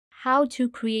how to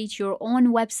create your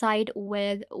own website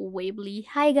with Weebly.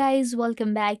 Hi guys,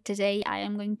 welcome back. Today I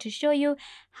am going to show you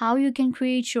how you can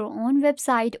create your own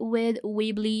website with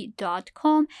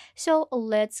Weebly.com. So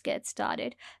let's get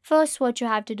started. First, what you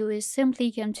have to do is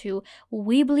simply come to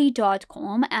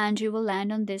Weebly.com and you will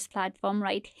land on this platform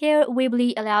right here.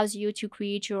 Weebly allows you to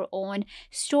create your own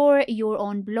store, your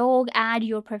own blog, add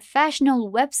your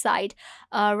professional website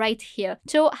right here.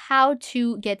 So how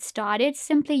to get started?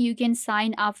 Simply you can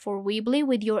sign up for Weebly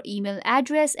with your email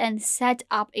address and set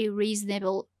up a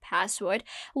reasonable password.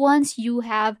 Once you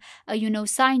have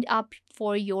signed up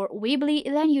for your Weebly,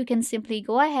 then you can simply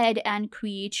go ahead and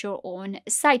create your own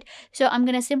site. So I'm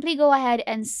gonna simply go ahead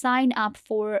and sign up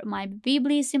for my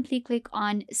Weebly. Simply click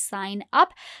on sign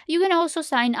up. You can also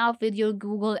sign up with your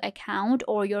Google account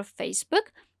or your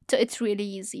Facebook. So it's really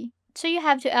easy. So you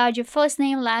have to add your first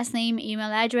name, last name,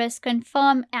 email address,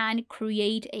 confirm, and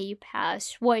create a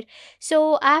password.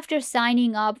 So after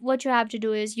signing up, what you have to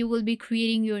do is you will be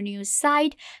creating your new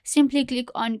site. Simply click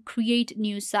on create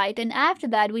new site. And after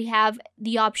that, we have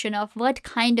the option of what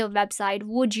kind of website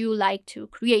would you like to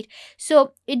create.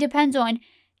 So it depends on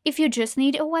if you just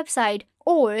need a website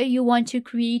or you want to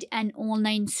create an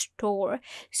online store.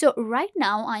 So right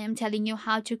now I am telling you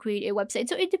how to create a website.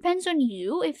 So it depends on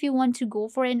you. If you want to go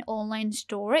for an online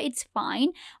store, it's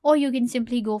fine, or you can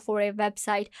simply go for a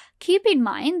website. Keep in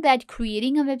mind that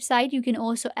creating a website, you can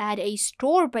also add a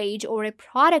store page or a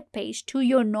product page to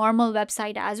your normal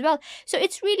website as well. So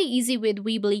it's really easy with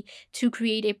Weebly to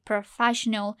create a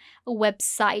professional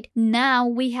website. Now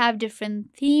we have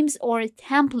different themes or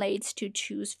templates to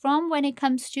choose from when it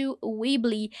comes to Weebly.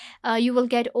 You will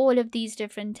get all of these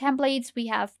different templates. We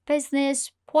have business,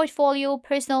 portfolio,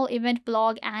 personal, event,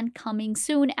 blog, and coming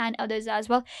soon, and others as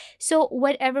well. So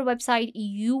whatever website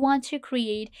you want to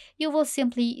create, you will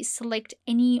simply select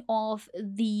any of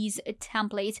these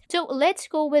templates. So let's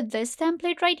go with this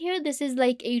template right here. This is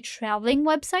like a traveling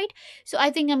website. So I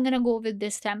think I'm gonna go with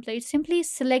this template. Simply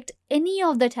select any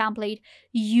of the template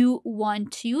you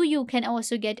want to. You can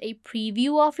also get a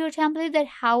preview of your template, that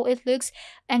how it looks,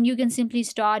 and you can simply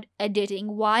start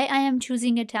editing. Why I am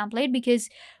choosing a template? Because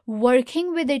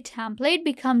working with a template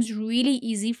becomes really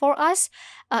easy for us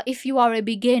if you are a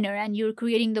beginner and you're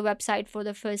creating the website for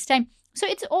the first time. So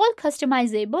it's all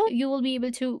customizable. You will be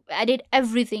able to edit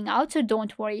everything out, so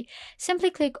don't worry.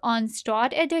 Simply click on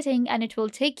start editing and it will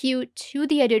take you to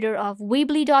the editor of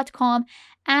Weebly.com,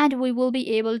 and we will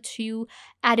be able to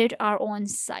edit our own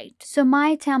site. So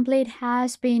my template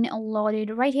has been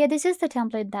loaded right here. This is the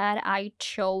template that I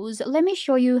chose. Let me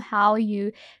show you how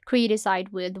you create a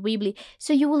site with Weebly.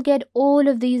 So you will get all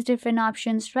of these different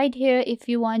options right here. If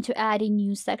you want to add a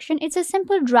new section, it's a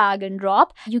simple drag and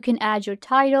drop. You can add your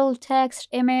title, text,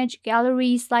 image,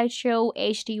 gallery, slideshow,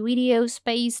 HD video,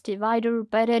 space, divider,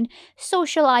 button,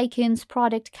 social icons,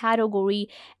 product category,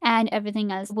 and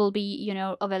everything else will be,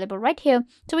 available right here.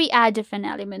 So we add different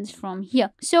elements from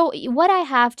here. So what I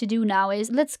have to do now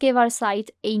is let's give our site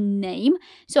a name.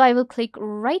 So I will click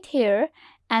right here,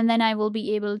 and then I will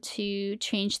be able to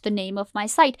change the name of my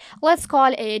site. Let's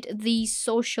call it the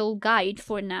social guide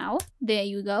for now. There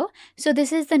you go. So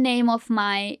this is the name of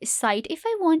my site. If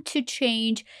I want to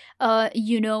change,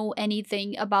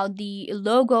 anything about the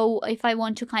logo, if I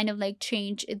want to kind of like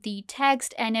change the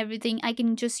text and everything, I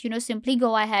can just, simply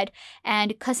go ahead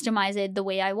and customize it the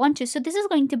way I want to. So this is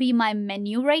going to be my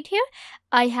menu right here.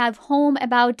 I have home,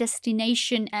 about,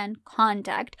 destination, and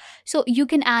contact. So you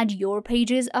can add your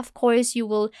pages. Of course, you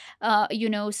will,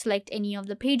 select any of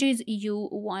the pages you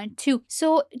want to.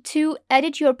 So to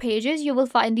edit your pages, you will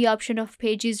find the option of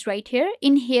pages right here.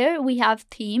 In here, we have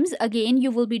themes. Again,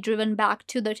 you will be driven back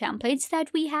to the templates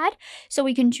that we had. So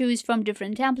we can choose from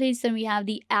different templates. Then we have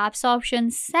the apps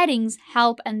option, settings,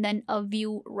 help, and then a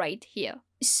view right here.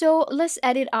 So let's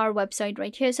edit our website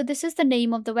right here. So this is the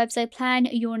name of the website, plan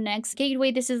your next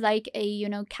gateway. This is like a,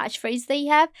 catchphrase they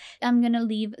have. I'm going to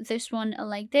leave this one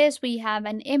like this. We have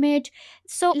an image.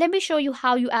 So let me show you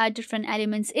how you add different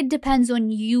elements. It depends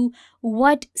on you,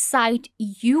 what site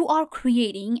you are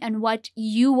creating and what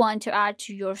you want to add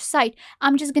to your site.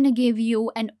 I'm just going to give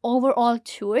you an overall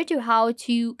tour to how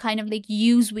to kind of like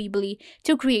use Weebly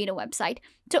to create a website.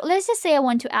 So let's just say I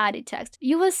want to add a text.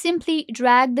 You will simply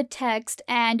drag the text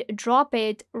and drop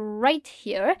it right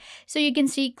here. So you can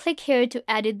see, click here to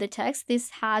edit the text. This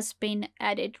has been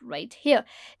added right here.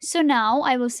 So now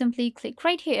I will simply click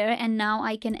right here, and now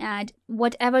I can add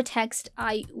whatever text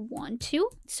I want to.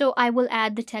 So I will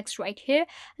add the text right here.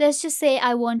 Let's just say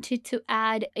I wanted to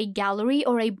add a gallery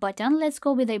or a button. Let's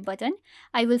go with a button.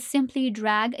 I will simply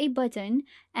drag a button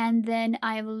and then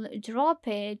I will drop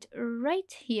it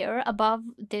right here above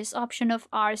this option of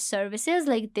our services,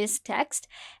 like this text,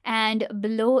 and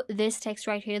below this text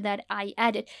right here that I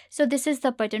added. So this is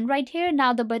the button right here.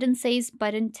 Now the button says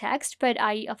button text, but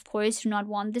I of course do not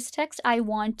want this text. I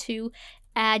want to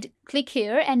add click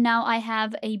here, and now I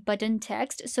have a button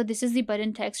text. So this is the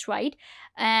button text, right?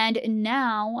 And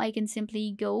now I can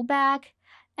simply go back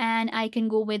and I can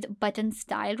go with button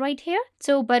style right here.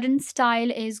 So button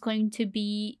style is going to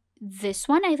be this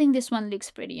one. I think this one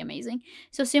looks pretty amazing.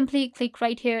 So simply click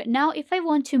right here. Now if I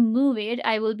want to move it,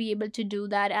 I will be able to do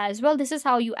that as well. This is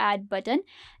how you add button.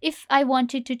 If I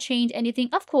wanted to change anything,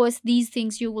 of course these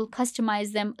things you will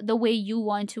customize them the way you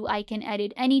want to. I can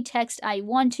edit any text I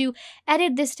want to,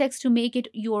 edit this text to make it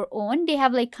your own. They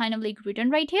have like kind of like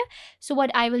written right here. So what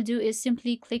I will do is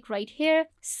simply click right here,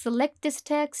 select this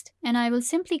text, and I will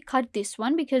simply cut this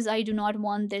one because I do not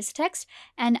want this text,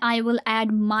 and I will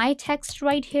add my text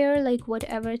right here, like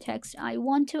whatever text I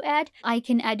want to add. I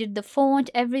can edit the font,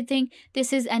 everything.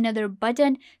 This is another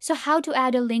button. So how to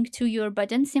add a link to your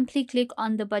button? Simply click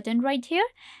on the button right here,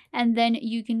 and then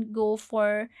you can go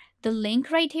for the link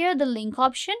right here, the link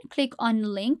option. Click on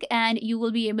link and you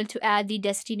will be able to add the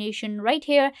destination right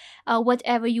here,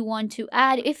 whatever you want to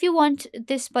add. If you want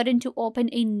this button to open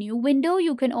a new window,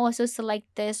 you can also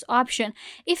select this option.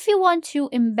 If you want to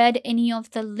embed any of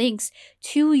the links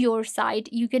to your site,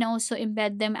 you can also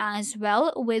embed them as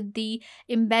well with the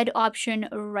embed option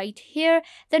right here.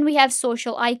 Then we have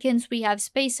social icons, we have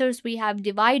spacers, we have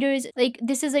dividers. Like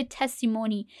this is a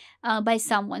testimony by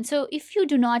someone. So if you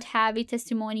do not have a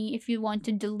testimony, if you want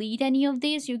to delete any of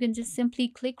these, you can just simply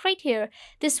click right here,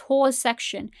 this whole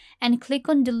section, and click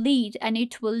on delete, and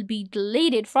it will be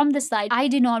deleted from the site. I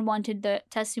did not wanted the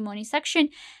testimony section.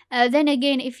 Then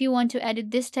again, if you want to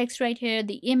edit this text right here,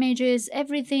 the images,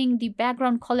 everything, the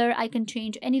background color, I can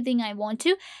change anything I want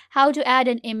to. How to add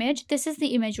an image? This is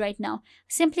the image right now.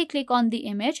 Simply click on the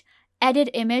image,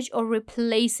 edit image or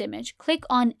replace image. Click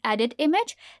on edit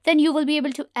image. Then you will be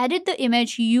able to edit the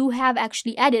image you have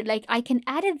actually added. Like I can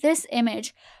edit this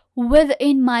image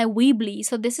within my Weebly.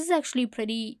 So this is actually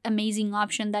pretty amazing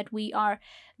option that we are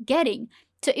getting.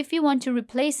 So if you want to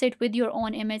replace it with your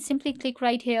own image, simply click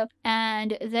right here,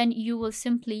 and then you will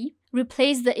simply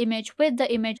replace the image with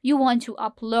the image you want to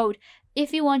upload.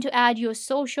 If you want to add your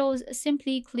socials,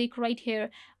 simply click right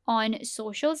here on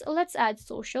socials. Let's add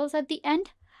socials at the end.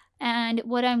 And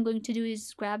what I'm going to do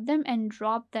is grab them and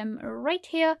drop them right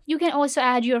here. You can also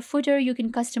add your footer. You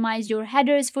can customize your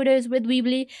headers, footers with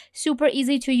Weebly. Super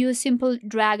easy to use, simple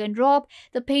drag and drop.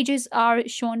 The pages are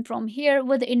shown from here.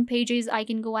 Within pages, I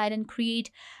can go ahead and create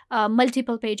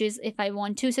multiple pages if I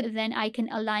want to. So then I can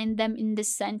align them in the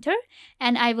center,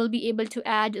 and I will be able to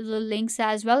add the links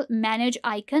as well. Manage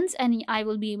icons, and I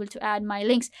will be able to add my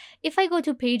links. If I go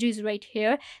to pages right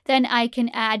here, then I can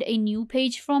add a new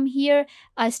page from here,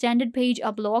 a standard page,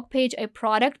 a blog page, a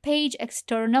product page,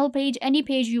 external page, any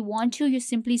page you want to. You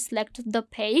simply select the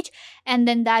page, and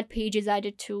then that page is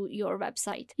added to your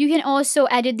website. You can also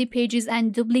edit the pages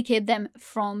and duplicate them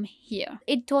from here.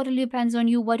 It totally depends on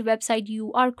you what website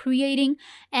you are creating,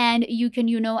 and you can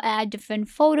add different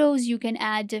photos, you can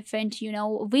add different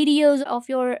videos of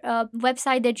your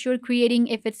website that you're creating.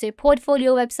 If it's a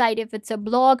portfolio website, if it's a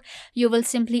blog, you will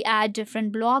simply add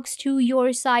different blogs to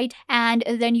your site, and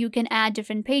then you can add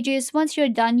different pages. Once you're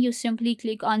done, you simply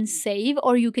click on save,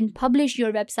 or you can publish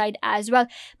your website as well,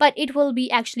 but it will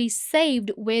be actually saved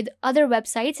with other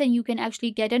websites, and you can actually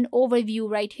get an overview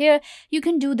right here. You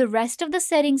can do the rest of the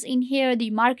settings in here, the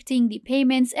marketing, the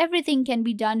payments, everything can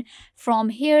be done from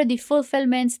here. The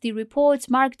fulfillments, the reports,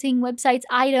 marketing, websites,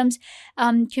 items,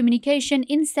 communication.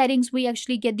 In settings, we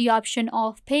actually get the option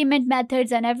of payment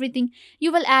methods and everything.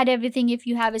 You will add everything. If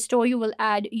you have a store, you will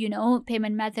add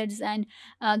payment methods and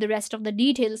the rest of the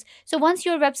details. So once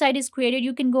your website is created,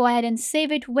 you can go ahead and save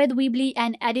it with Weebly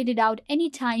and edit it out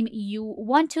anytime you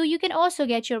want to. You can also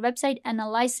get your website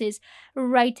analysis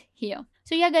right here.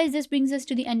 So yeah guys, this brings us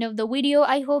to the end of the video.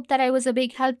 I hope that I was a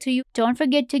big help to you. Don't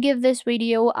forget to give this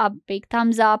video a big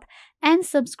thumbs up and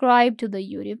subscribe to the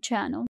YouTube channel.